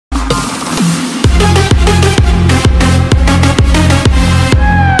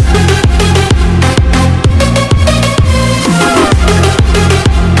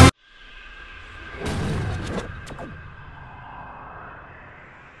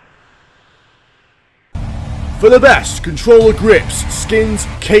For the best controller grips, skins,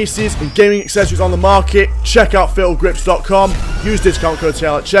 cases and gaming accessories on the market, check out fiddlegrips.com. Use discount code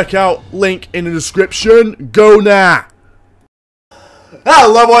TL at checkout, link in the description. Go now!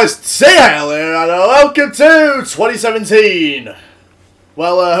 Hello boys, say hello here and welcome to 2017.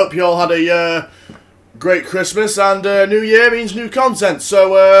 Well, I hope you all had a great Christmas and New Year means new content.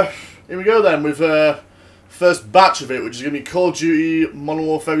 So here we go then with first batch of it, which is going to be Call of Duty Modern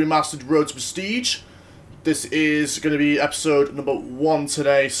Warfare Remastered Road to Prestige. This is going to be episode number 1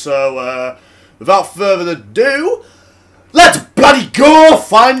 today, so without further ado, let's bloody go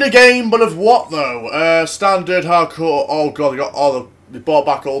find a game, but of what though? Standard, hardcore, oh god, they brought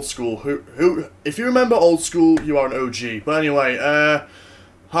back old school. Who, if you remember old school, you are an OG. But anyway,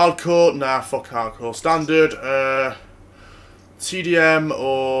 hardcore, nah, fuck hardcore. Standard, TDM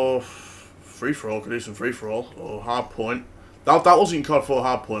or free-for-all, could do some free-for-all, or hardpoint. That wasn't in COD 4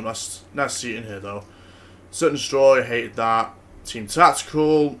 hardpoint, that's nice to see it in here though. Search and Destroy, hated that. Team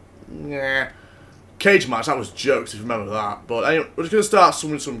Tactical, nah. Cage Match, that was jokes if you remember that. But anyway, we're just going to start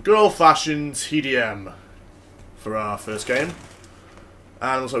with some good old-fashioned TDM for our first game.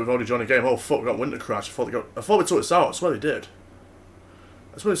 And looks like we've already joined a game. Oh fuck, we got Winter Crash. I thought we took this out, I swear they did.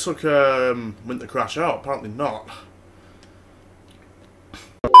 I swear they took Winter Crash out, apparently not.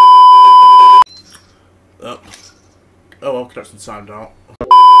 Oh well, connection timed out.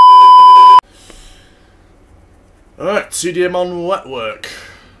 Alright, TDM on Network.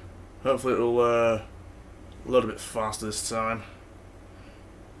 Hopefully it'll load a bit faster this time.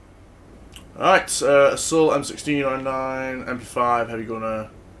 Alright, Assault, M16, 99, MP5, Heavy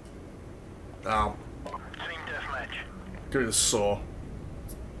Gunner. Ow. Team Deathmatch. Give me the saw.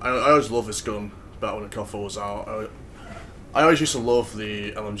 I always love this gun, back when the COD 4 was out. I always used to love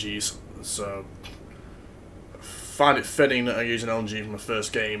the LMGs, so I find it fitting that I use an LMG for my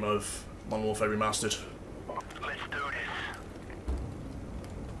first game of Modern Warfare Remastered. Let's do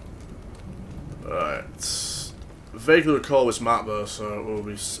this. Right. Vaguely recall this map though, so it will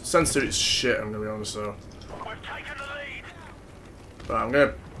be sensitive as shit, I'm gonna be honest though. We've taken the lead. Right, I'm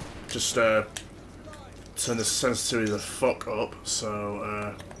gonna just turn the sensitivity the fuck up,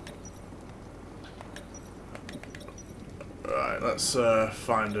 so right, let's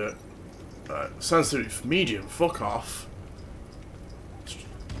find it. Right, sensitivity medium, fuck off.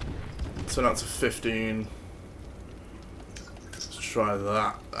 Turn that to 15. Let's try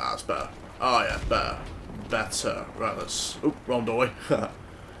that. That's better. Oh yeah, better. Better. Right, let's... Oop, wrong doorway.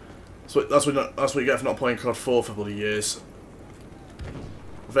 So that's what you get for not playing COD 4 for bloody years.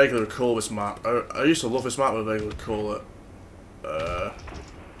 Vaguely recall this map. I used to love this map, but I vaguely recall it.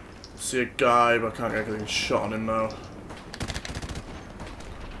 See a guy, but I can't get anything shot on him now.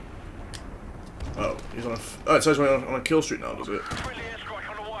 Oh, he's on a... Oh, it says we're on a kill streak now, does it? Friendly airstrike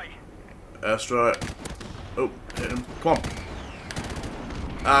on the way. Airstrike. Oh, hit him. Come on.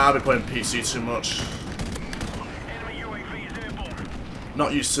 Ah, I've been playing PC too much. Enemy UAV is airborne.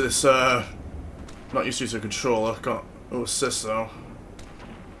 Not used to this, not used to using a controller. Got no assist though.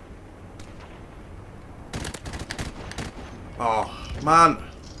 Oh, man.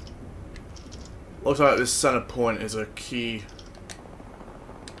 Looks like this center point is a key.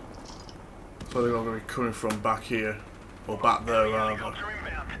 So they're going to be coming from back here. Or back there, rather. Helicopter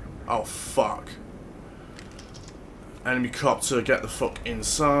inbound. Oh, fuck. Enemy copter, get the fuck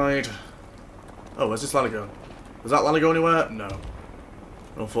inside. Oh, where's this ladder going? Does that ladder go anywhere? No.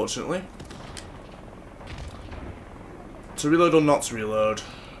 Unfortunately. To reload or not to reload?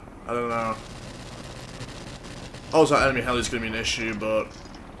 I don't know. Oh, so that enemy heli is going to be an issue, but...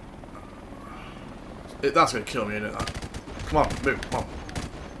 that's going to kill me, isn't it? Come on, move, come on.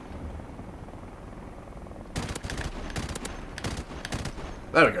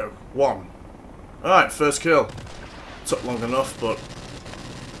 There we go. 1. Alright, first kill. Took long enough, but...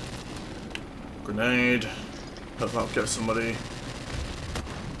 Grenade. Hope that'll get somebody.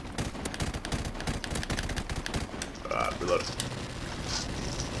 Alright, reload.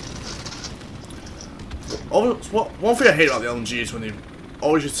 One thing I hate about the LMG is when they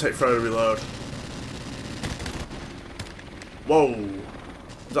always just take forever to reload. Whoa.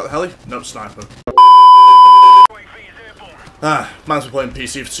 Is that the heli? Nope, sniper. Ah, man's been playing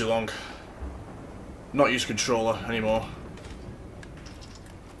PC for too long. Not use controller anymore.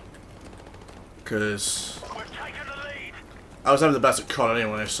 Because I was having the best at COD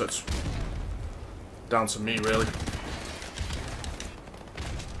anyway, so it's down to me really.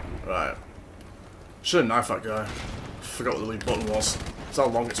 Right. Should have knifed that guy. Forgot what the lead button was. That's how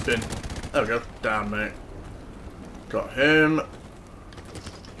long it's been. There we go. Damn, mate. Got him.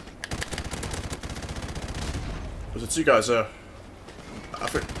 There's the two guys there.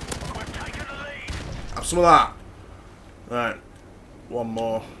 I Have some of that. Right. One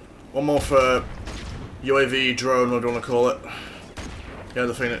more. One more for UAV, drone, whatever you want to call it. Yeah,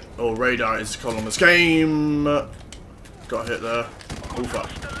 the thing that... Oh, radar is called on this game. Got a hit there. Oh, fuck.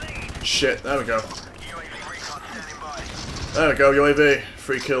 Shit, there we go. There we go, UAV.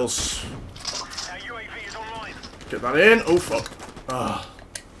 3 kills. Get that in. Oh, fuck. Ah.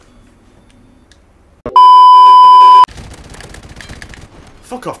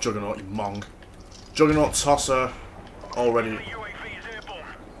 Fuck off, Juggernaut, you mong. Juggernaut tosser. Already.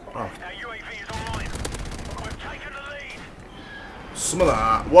 Oh. Some of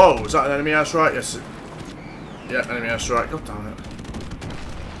that. Whoa, is that an enemy airstrike? Yes. Yeah, enemy airstrike. God damn it.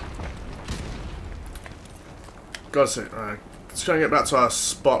 Gotta say, right. Let's try and get back to our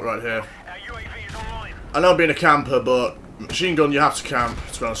spot right here. I know being a camper, but machine gun you have to camp,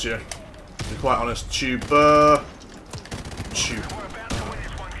 to be honest with you. To be quite honest. Tube. Tube.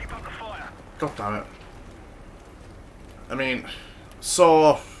 God damn it. I mean,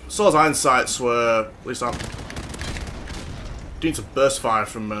 Saw's iron sights were, at least I'm doing some burst fire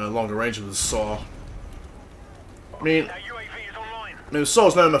from longer range with the Saw. I mean,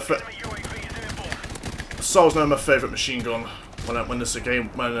 Saw's not my favourite machine gun when this game,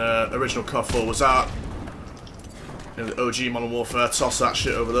 when original COD 4 was out. You know, the OG Modern Warfare, toss that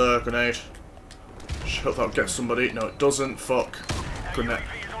shit over there, grenade. Hope that'll get somebody. No, it doesn't. Fuck. Grenade.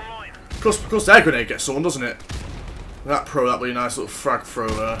 Of course their grenade gets someone, doesn't it? That really nice little frag throw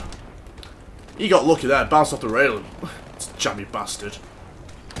there. He got lucky there, bounced off the railing. It's a jammy bastard.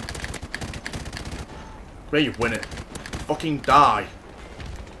 Where you win it. Fucking die.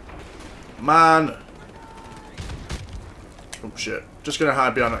 Man. Oh shit. Just gonna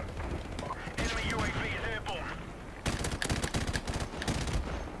hide behind it.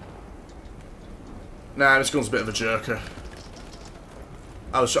 Nah, this gun's a bit of a jerker.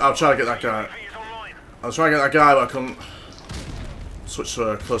 I'll try to get that guy. I was trying to get that guy, but I couldn't. Switch to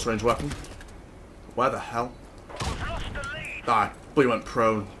a close range weapon. Where the hell? Die. But he went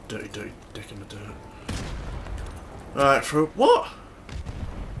prone. Dirty dick in the dirt. Alright, for what?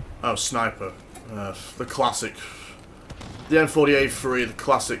 Oh, sniper. The classic. The M40A3, the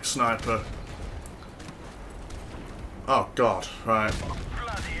classic sniper. Oh god, right.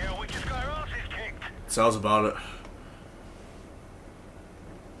 Tell us about it.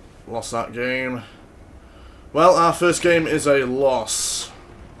 Lost that game. Well, our first game is a loss.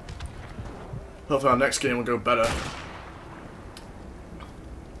 Hopefully our next game will go better.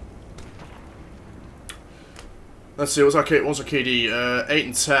 Let's see, what's our KD? 8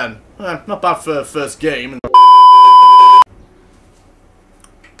 and 10. Not bad for first game.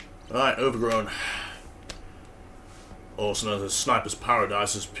 Alright, Overgrown. Also known as Sniper's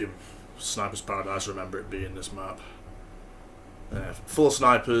Paradise, as people... Sniper's Paradise remember it being this map. Full of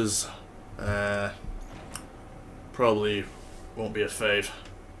snipers. Probably won't be a fave.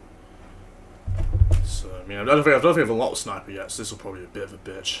 So, I mean, I don't think I've a lot of sniper yet, so this will probably be a bit of a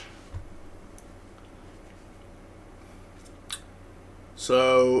bitch.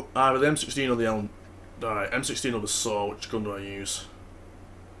 So, either the M16 or the M16 or the Saw. Which gun do I use?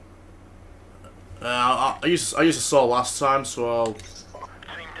 I used the Saw last time, so I'll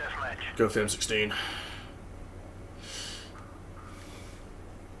go for the M16.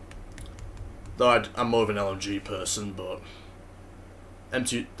 Though I'm more of an LMG person, but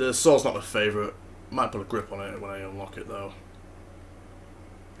the Saw's not my favourite. Might put a grip on it when I unlock it though.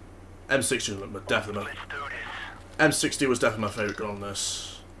 M60 was definitely M60 was definitely my favourite gun on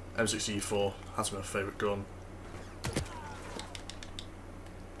this. M60E4 has been my favourite gun.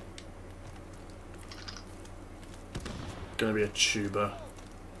 Gonna be a tuber.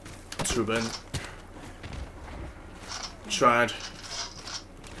 Tubing. Tried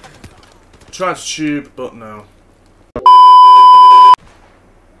to tube, but no.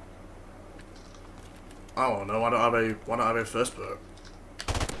 I don't know. Why don't I have a first perk?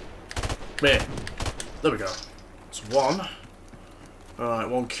 There we go. It's one. Alright,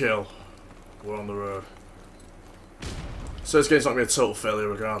 1 kill. We're on the road. So this game's not gonna be a total failure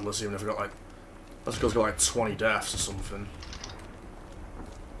regardless, even if I got like, let's go, got like 20 deaths or something.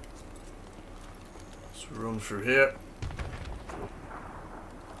 Let's run through here.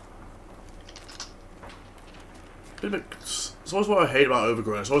 It's always what I hate about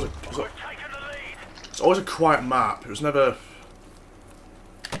Overgrown. It's always a quiet map. It was never.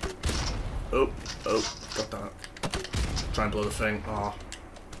 Oh, god damn it! Try and blow the thing. Ah,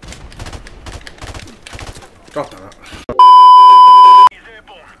 god damn it!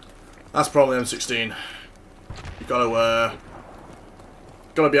 That's probably M16. You gotta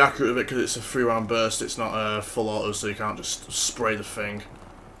be accurate with it because it's a 3-round burst. It's not a full auto, so you can't just spray the thing.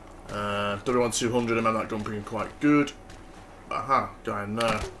 W1200, I remember that gun being quite good. Aha, guy in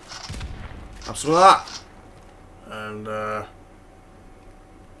there. Have some of that. And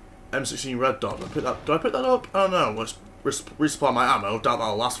M16 red dot. Do I pick that up? Oh no, let's resupply my ammo. Doubt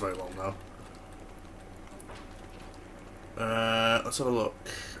that'll last very long though. Let's have a look.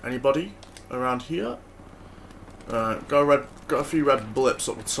 Anybody around here? Got a few red blips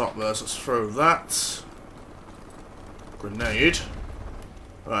up the top there, so let's throw that. Grenade.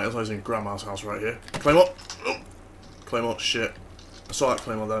 Right, looks like he's in Grandma's house right here. Claymore! Oh. Claymore, shit. I saw that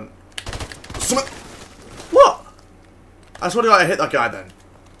Claymore then. What? I swear to God I hit that guy then.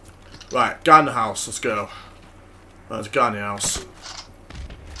 Right, guy in the house, let's go. Right, there's a guy in the house.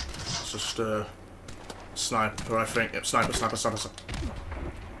 It's just, sniper, I think. Yep, sniper. Ha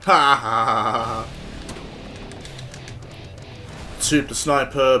ha ha ha. Tubed the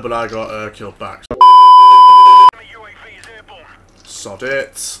sniper, but I got killed back. Sod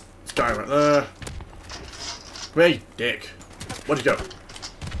it. This guy right there. Come here, you dick. Where'd you go?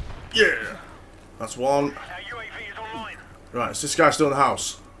 Yeah! That's one. Right, is this guy still in the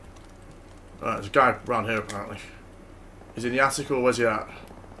house? Right, there's a guy around here apparently. Is he in the attic or where's he at?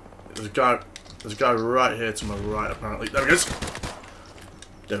 There's a guy right here to my right apparently. There he goes.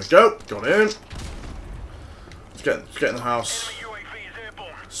 There we go. Got him. Let's get in the house.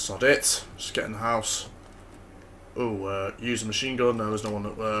 Sod it. Just get in the house. Oh, use a machine gun. No, there's no one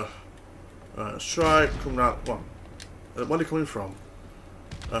up there. Right, let's try. Come down. What? Where are they coming from?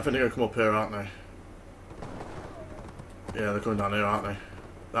 I think they're going to come up here, aren't they? Yeah, they're coming down here, aren't they?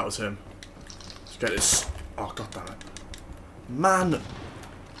 That was him. Let's get this. Oh, god damn it. Man!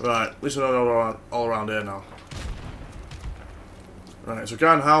 Right, at least we're all around here now. Right, so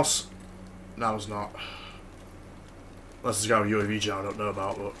guy in the house. No, it's not. Unless there's a guy with UAV jam I don't know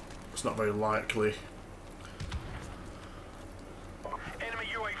about, but it's not very likely. Enemy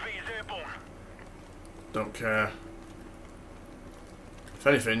UAV is airborne. Don't care. If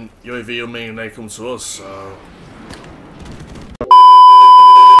anything, UAV will mean they come to us, so...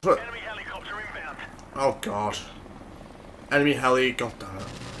 Enemy helicopter inbound. Oh god. Enemy heli, god damn it.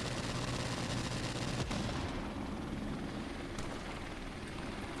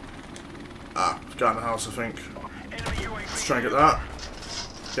 Ah, there's a guy in the house I think. Let's try and get that.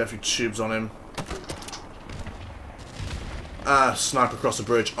 Get a few tubes on him. Ah, sniper across the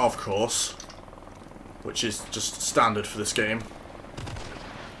bridge, of course. Which is just standard for this game.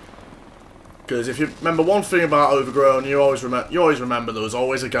 Because if you remember one thing about Overgrown, you always remember there was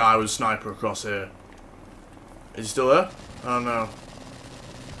always a guy with a sniper across here. Is he still there? I don't know.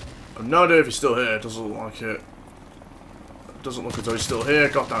 I have no idea if he's still here. It doesn't look like it. It doesn't look as though he's still here.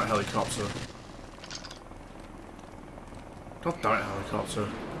 God damn it, helicopter. God damn it, helicopter.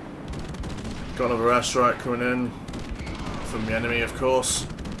 Got another airstrike coming in. From the enemy, of course.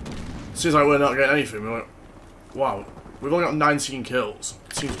 Seems like we're not getting anything. We're like, wow, we've only got 19 kills.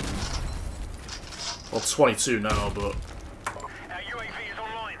 Seems... Well, 22 now, but... Our UAV is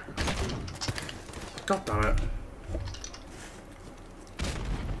online. God damn it.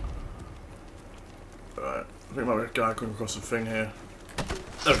 Alright, I think there might be a guy coming across the thing here.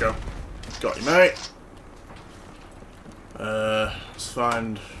 There we go. Got you, mate. Let's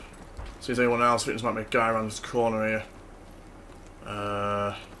find... See if there's anyone else. I think there might be a guy around this corner here.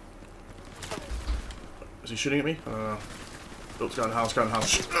 Is he shooting at me? I don't know. Oh, it's got in the house, got in the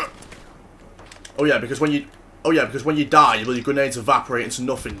house. Oh yeah, because when you die, your grenades evaporate into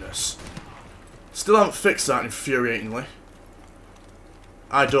nothingness. Still haven't fixed that, infuriatingly.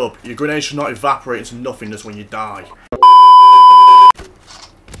 iDub, your grenade should not evaporate into nothingness when you die.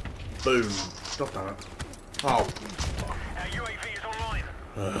 Boom. God damn it. Oh. Our UAV is online.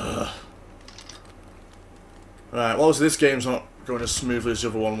 Right, well, this game's not going as smoothly as the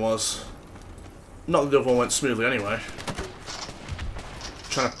other one was. Not that the other one went smoothly anyway.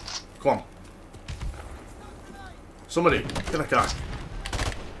 Trying to... Come on. Somebody, get that guy.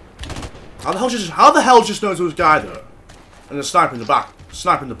 How the hell just knows there was a guy there? And a sniper in the back.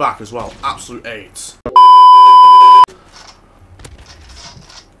 Sniper in the back as well. Absolute AIDS.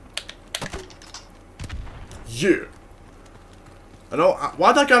 Yeah. I know.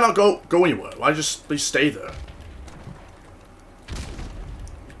 Why'd that guy not go anywhere? Why'd he just please stay there?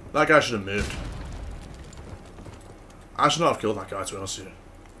 That guy should have moved. I should not have killed that guy, to be honest with you.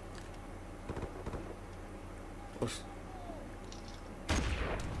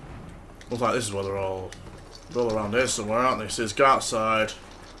 Looks like this is where they're all around here somewhere, aren't they? So there's a guy outside.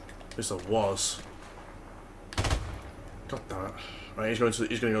 At least there was. God damn it. Right, he's going to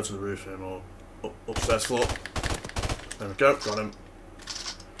go to the roof here, or upstairs floor. There we go, got him.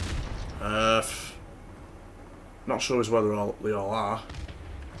 Not sure as where they all are.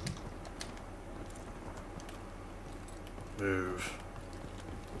 Move.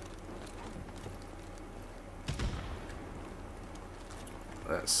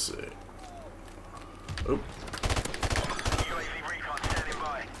 Let's see. Oh. UAV recon standing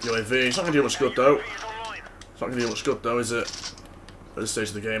by. UAV. It's not going to do much good though. UAV is online. It's not going to do much good though, is it? At this stage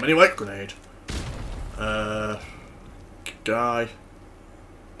of the game. Anyway, grenade. Guy.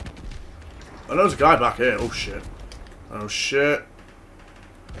 I know there's a guy back here. Oh shit. Oh shit.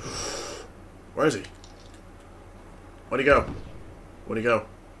 Where is he? Where'd he go? Where'd he go?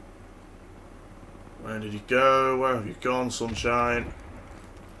 Where did he go? Where have you gone, sunshine?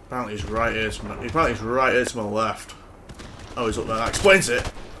 Apparently he's right here to my, left. Oh, he's up there. That explains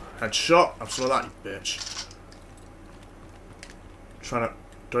it. Headshot. Have some of that, you bitch. Trying to...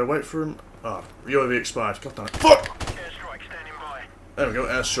 Do I wait for him? Oh, UAV expired. God damn it. Fuck! Airstrike standing by. There we go.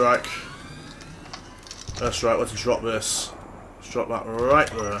 Airstrike. Airstrike. Let's drop this. Let's drop that right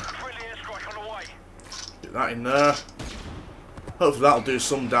there. Friendly airstrike on the way. Get that in there. Hopefully that'll do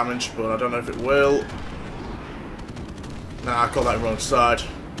some damage, but I don't know if it will. Nah, I got that wrong side.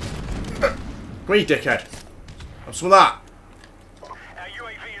 Come here, you dickhead. Have some of that. Our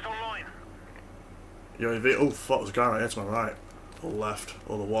UAV is online. UAV. Oh, fuck, there's a guy right here to my right. Or left.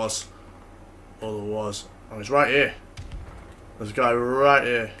 Or there was. Or there was. Oh, he's right here. There's a guy right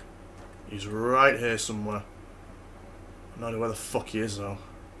here. He's right here somewhere. No idea where the fuck he is, though.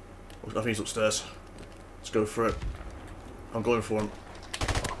 I think he's upstairs. Let's go for it. I'm going for him.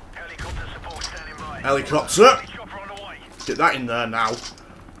 Helicopter support standing by. Helicopter! Chopper on the way. Get that in there now.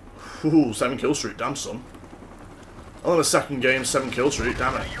 Ooh, 7 kill streak, damn son. Only the second game, 7 kill streak,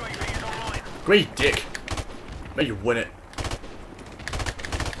 damn Our it. UAV is online. Great dick. May you win it.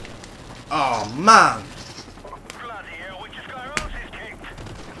 Oh man. Bloody hell, we just got our asses kicked.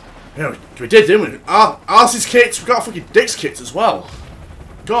 Yeah, we did, didn't we? Our asses kicked, we got our fucking dicks kicked as well.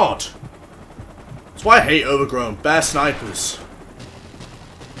 God. That's why I hate overgrown bear snipers.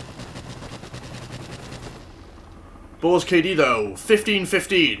 Balls KD though,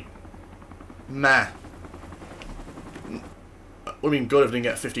 15-15. Meh. Would have been good if I didn't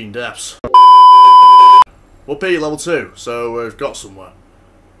get 15 deaths. We'll be level 2, so we've got somewhere.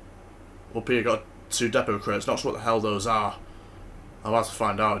 We'll be got 2 depot crates, not sure what the hell those are. I'll have to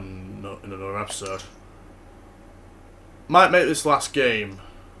find out in another episode. Might make this last game.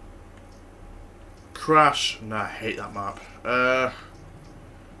 Crash, nah, I hate that map.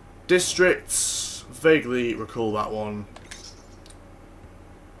 Districts, vaguely recall that one.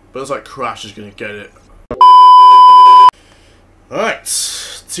 But it's like Crash is gonna get it. Alright,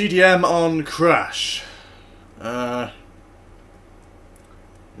 TDM on Crash. Not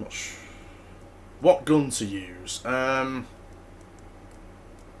sure. What gun to use?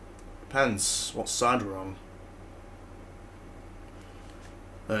 Depends what side we're on.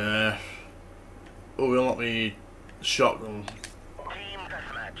 Oh, will not be shotgun. Team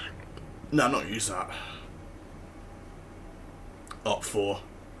deathmatch. No, I'm not use that. Op 4.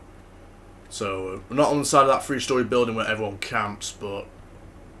 So we're not on the side of that 3-story building where everyone camps, but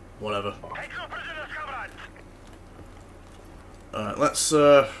whatever. Take no prisoners, comrades. Alright, let's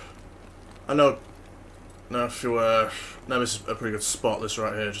I know if you no, this is a pretty good spot, this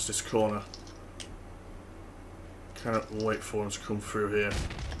right here, just this corner. Can't wait for him to come through here.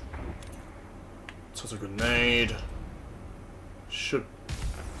 Toss a grenade. Should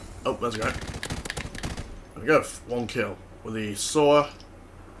oh, there's a guy. There we go, 1 kill with the saw.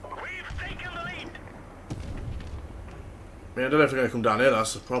 We've taken the lead. I mean, I don't know if they're going to come down here,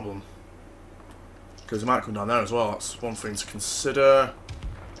 that's the problem. Because they might come down there as well, that's one thing to consider.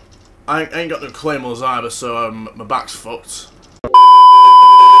 I ain't got no claymores either, so my back's fucked.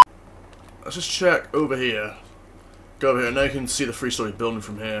 Let's just check over here. Go over here, and now you can see the 3-story building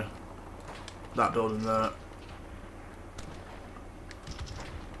from here. That building there.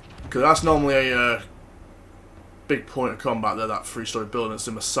 Because that's normally a big point of combat there, that 3-story building that's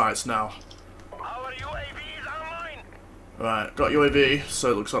in my sights now. Our UAV is online. Right, got UAV,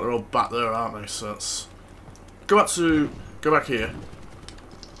 so it looks like they're all back there, aren't they? So let's go back here.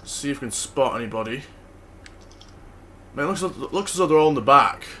 See if we can spot anybody. Man, it looks as though they're all in the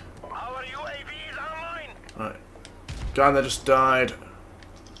back. Our UAV is online. Right. Guy in there just died.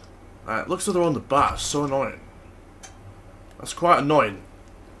 Right, looks like they're on the back. So annoying. That's quite annoying.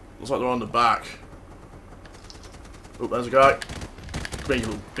 Looks like they're on the back. Oh, there's a guy. Come here, you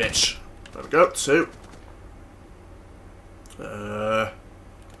little bitch. There we go. 2. Oh,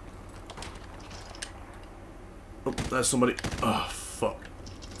 there's somebody. Oh, fuck.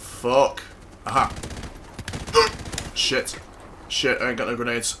 Fuck. Aha. Shit. Shit, I ain't got no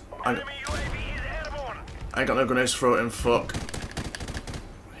grenades. Enemy UAV is airborne. I ain't got no grenades to throw it in. Fuck.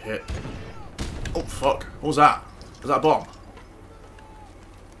 Hit. Oh, fuck. What was that? Is that a bomb?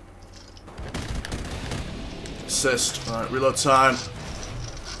 Assist. Alright, reload time.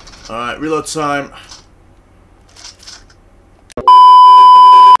 Alright, reload time.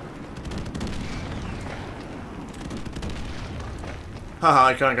 Haha,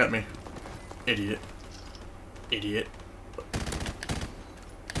 you can't get me. Idiot. Idiot.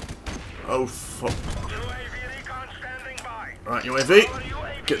 Oh, fuck. Right,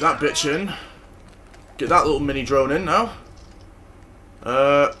 UAV. Get that bitch in. Get that little mini drone in now.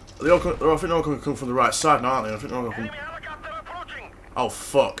 I think they're all going to come from the right side now, aren't they? I think they're all going to come... Oh,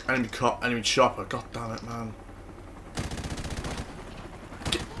 fuck. Enemy chopper. God damn it, man.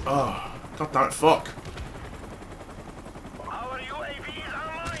 Oh, god damn it, fuck.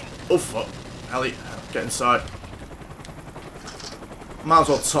 Oh, fuck. Ellie, get inside. Might as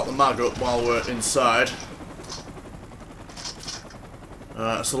well top the mag up while we're inside.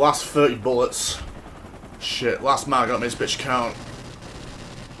 It's the last 30 bullets. Shit, last mag got me this bitch count.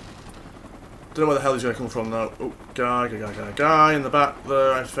 Don't know where the hell he's going to come from though. Oh, guy in the back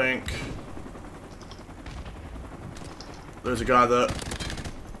there, I think. There's a guy there.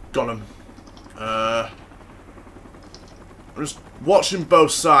 Got him. I'm just watching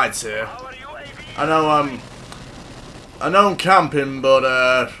both sides here. I know I'm camping, but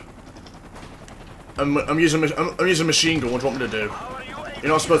I'm using a machine gun. What do you want me to do? You're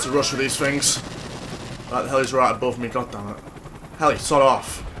not supposed to rush with these things. Right, the hell is right above me. God damn it. Hell, sod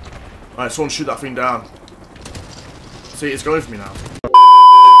off. Right, someone shoot that thing down. See, it's going for me now.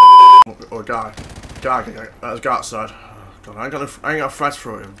 Or a guy. There's a guy outside. God, I ain't got a threat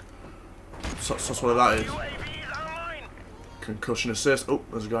for him. So that's what that is. Concussion assist. Oh,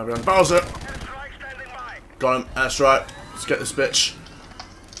 there's a guy behind Bowser. Got him. Airstrike. Let's get this bitch.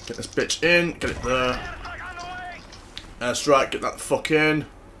 Get this bitch in. Get it there. Airstrike. Get that the fuck in.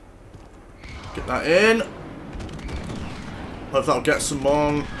 Get that in. Hope that'll get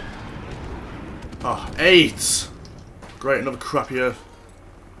someone. Oh, 8. Great, another crappier.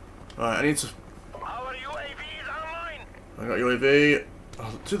 Right, I need to. I got UAV.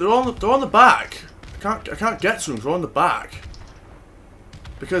 Oh, dude, they're on the back. I can't get to them. They're on the back.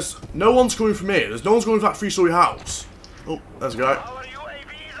 Because no one's coming from here. There's no one's going for that 3-story house. Oh, there's a guy.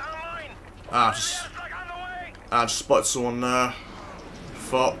 I just spotted someone there.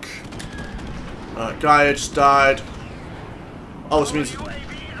 Fuck. Guy here just died. Oh, this means.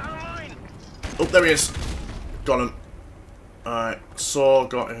 Oh, there he is. Got him. Alright,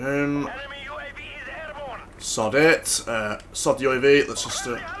 got him. Sod it. Sod the UAV. Let's just.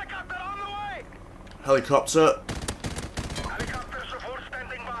 Helicopter.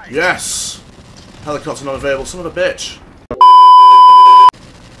 Yes! Helicopter not available. Son of a bitch.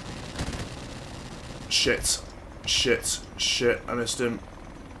 Shit. Shit. I missed him.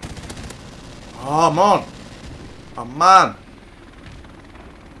 Oh, man. Oh, man.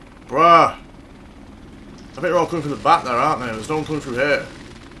 Bruh. I think they're all coming from the back there, aren't they? There's no one coming through here.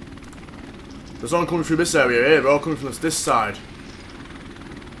 There's no one coming through this area here. They're all coming from this side.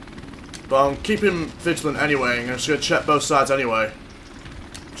 But I'm keeping vigilant anyway. I'm just going to check both sides anyway.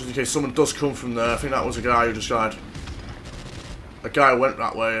 Just in case someone does come from there. I think that was a guy who just died. A guy went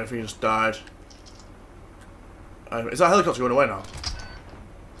that way. I think he just died. Is that helicopter going away now?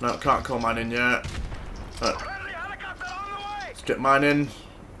 No, can't call mine in yet. Let's get mine in.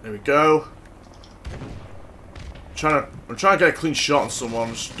 There we go. I'm trying to get a clean shot on someone.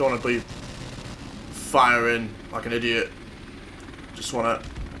 Just don't want to be firing like an idiot. Just want to.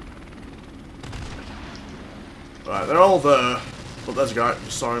 Right, they're all there. But there's a guy.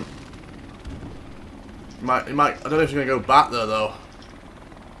 Just saw him. He might. I don't know if he's gonna go back there though.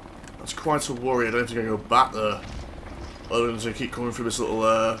 That's quite a worry. I don't know if he's gonna go back there. Or he's gonna keep coming through this little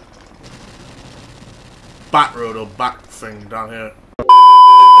back road or back thing down here.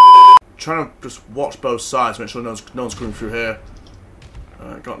 Trying to just watch both sides, make sure no one's coming through here.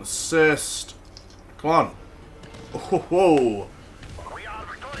 Got an assist. Come on. Oh,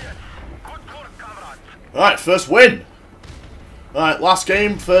 alright, first win. Alright, last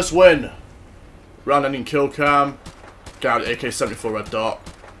game, first win. Round ending kill cam. Guy with AK-74 red dot.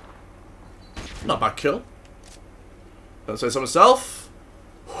 Not a bad kill. Don't say so myself.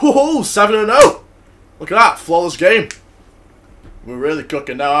 Woohoo, 7-0. Look at that, flawless game. We're really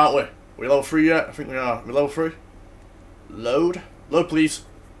cooking now, aren't we? Are we level 3 yet? I think we are. Are we level 3? Load. Load, please.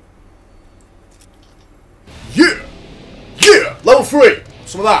 Yeah! Yeah! Level 3!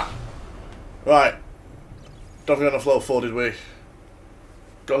 Some of that. Right. Don't think we got enough level 4, did we?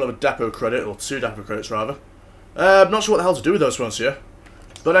 Got another depot credit, or 2 depot credits rather. Not sure what the hell to do with those ones here.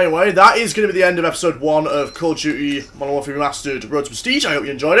 But anyway, that is going to be the end of episode 1 of Call of Duty Modern Warfare Remastered Road to Prestige. I hope you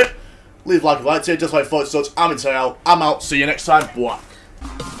enjoyed it. Leave a like if you liked it. Just like thought such. I'm Intel. I'm out. See you next time. Bye.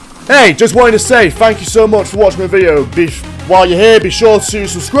 Hey, just wanted to say thank you so much for watching my video. While you're here, be sure to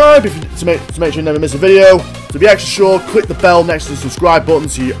subscribe to make sure you never miss a video. To be extra sure, click the bell next to the subscribe button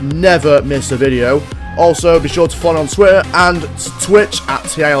so you never miss a video. Also, be sure to follow me on Twitter and Twitch at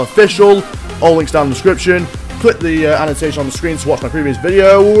TIL Official. All links down in the description. Click the annotation on the screen to watch my previous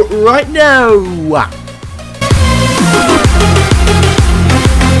video right now.